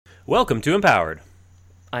Welcome to Empowered.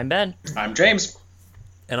 I'm Ben. I'm James.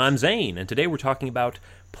 And I'm Zane, and today we're talking about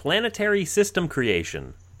Planetary System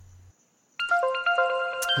Creation.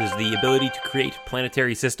 This is the ability to create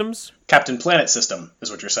planetary systems. Captain Planet System is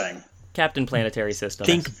what you're saying. Captain Planetary System.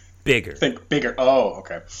 Think bigger. Think bigger. Oh,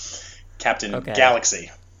 okay. Captain Galaxy.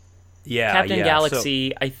 Captain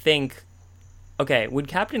Galaxy, I think... Okay, would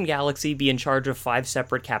Captain Galaxy be in charge of 5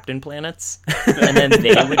 separate Captain Planets? And then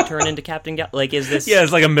they would turn into Captain Galaxy? Like, is this... Yeah,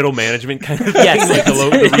 it's like a middle management kind of thing. Yes. Like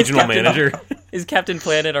the regional manager. Is Captain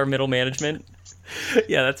Planet our middle management?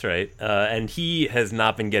 Yeah, that's right. And he has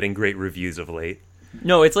not been getting great reviews of late.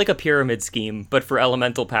 No, it's like a pyramid scheme, but for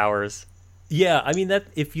elemental powers. Yeah, I mean, that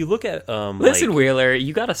if you look at... Listen, Wheeler,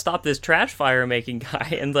 you gotta stop this trash fire making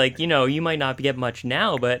guy. And, like, you might not get much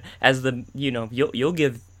now, but as the, you'll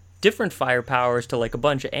give different fire powers to, like, a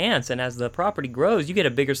bunch of ants, and as the property grows, you get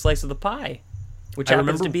a bigger slice of the pie, which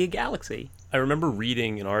happens to be a galaxy. I remember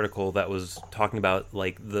reading an article that was talking about,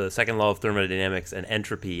 like, the second law of thermodynamics and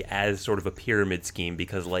entropy as sort of a pyramid scheme,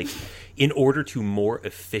 because, like, in order to more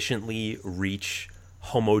efficiently reach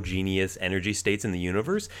homogeneous energy states in the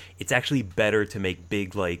universe, it's actually better to make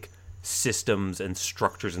big, like, systems and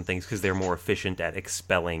structures and things because they're more efficient at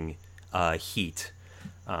expelling heat.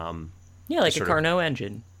 Yeah, like a Carnot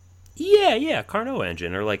engine. Yeah, Carnot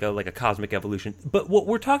engine, or like a cosmic evolution. But what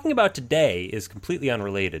we're talking about today is completely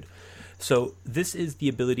unrelated. So this is the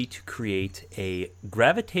ability to create a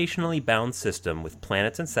gravitationally bound system with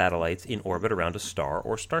planets and satellites in orbit around a star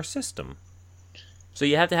or star system. So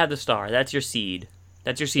you have to have the star. That's your seed.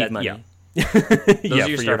 That's your seed money. Yeah, Those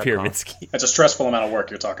are for your pyramid scheme. That's a stressful amount of work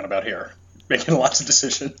you're talking about here. Making lots of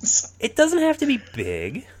decisions. It doesn't have to be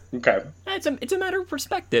big. Okay. It's a matter of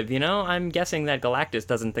perspective, I'm guessing that Galactus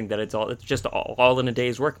doesn't think that it's just all in a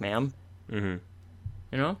day's work, ma'am. Mm-hmm.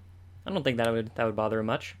 I don't think that would bother him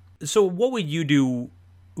much. So what would you do?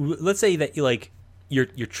 Let's say that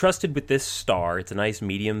you're trusted with this star. It's a nice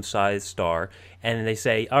medium-sized star, and they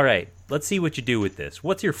say, "All right, let's see what you do with this.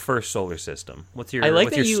 What's your first solar system? What's your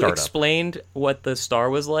you startup?" Explained what the star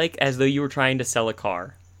was like as though you were trying to sell a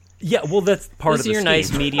car. Yeah, well, that's part of the This is your scheme.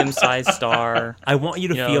 nice medium-sized star. I want you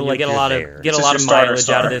to feel like get you're a lot there. of mileage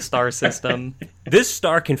out of this star system. This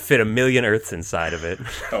star can fit 1 million Earths inside of it.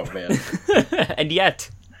 Oh, man. And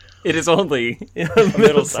yet, it is only a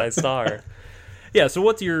middle-sized star. Yeah, so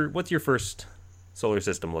what's your first solar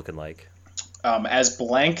system looking like? As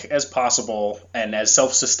blank as possible and as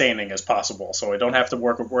self-sustaining as possible, so I don't have to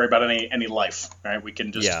worry about any life. Right? We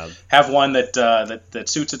can just have one that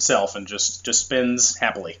suits itself and just spins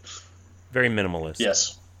happily. Very minimalist.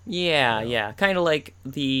 Yes. Yeah. Kind of like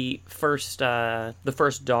the first dog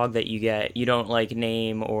that you get. You don't like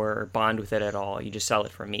name or bond with it at all. You just sell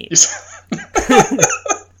it for meat.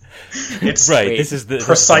 It's right. This is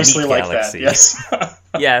precisely the like galaxy. that. Yes.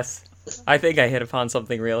 Yes. I think I hit upon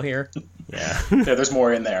something real here. Yeah. Yeah, there's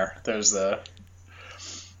more in there. There's the...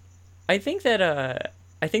 I think that's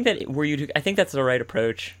the right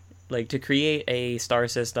approach. Like, to create a star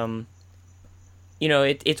system,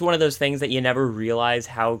 it's one of those things that you never realize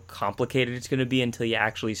how complicated it's going to be until you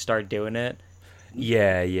actually start doing it.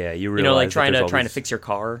 Yeah, you realize like trying to fix your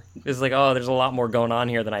car. It's like, oh, there's a lot more going on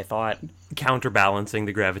here than I thought. Counterbalancing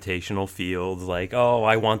the gravitational fields, like, oh,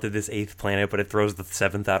 I wanted this 8th planet, but it throws the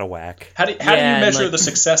 7th out of whack. How do you measure the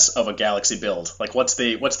success of a galaxy build? Like, what's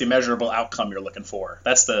the measurable outcome you're looking for?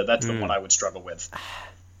 That's the one I would struggle with.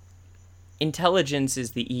 Intelligence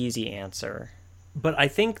is the easy answer. But I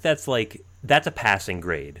think that's a passing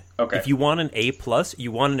grade. Okay. If you want an A+,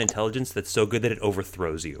 you want an intelligence that's so good that it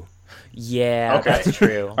overthrows you. Yeah, okay. That's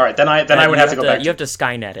true. All right, then I would have to go back. You have to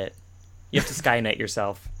Skynet it. You have to Skynet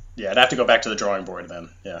yourself. Yeah, I'd have to go back to the drawing board then.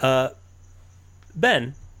 Yeah.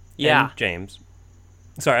 Ben. Yeah. And James.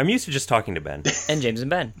 Sorry, I'm used to just talking to Ben. And James and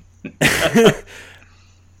Ben.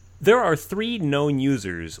 There are 3 known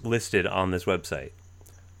users listed on this website.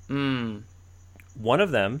 One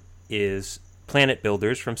of them is Planet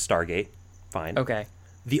Builders from Stargate. Fine. Okay.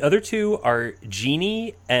 The other 2 are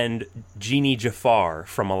Genie and Genie Jafar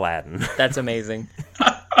from Aladdin. That's amazing.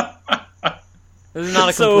 This is not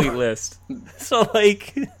a complete list. So,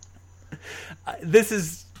 this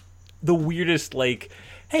is the weirdest,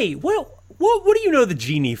 hey, what do you know the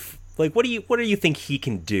Genie... what do you think he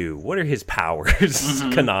can do? What are his powers,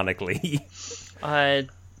 canonically?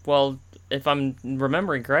 Well, if I'm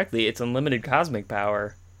remembering correctly, it's unlimited cosmic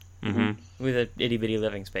power with an itty-bitty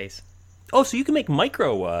living space. Oh, so you can make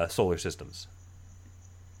micro solar systems.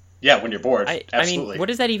 Yeah, when you're bored. Absolutely. I mean, what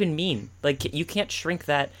does that even mean? Like, you can't shrink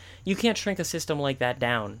that. You can't shrink a system like that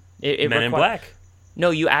down. Men in Black.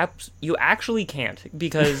 No, you actually can't,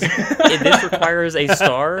 because this requires a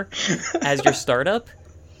star as your startup.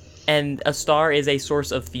 and a star is a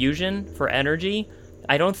source of fusion for energy,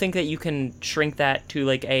 I don't think that you can shrink that to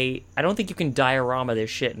like I don't think you can diorama this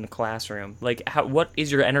shit in the classroom. Like, what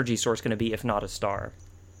is your energy source going to be if not a star?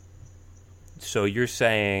 So you're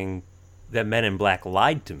saying that Men in Black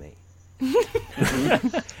lied to me.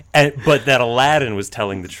 But that Aladdin was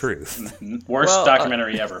telling the truth. Worst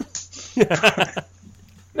documentary ever.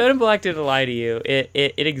 Men in Black didn't lie to you.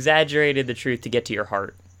 It exaggerated the truth to get to your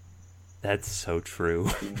heart. That's so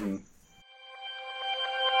true.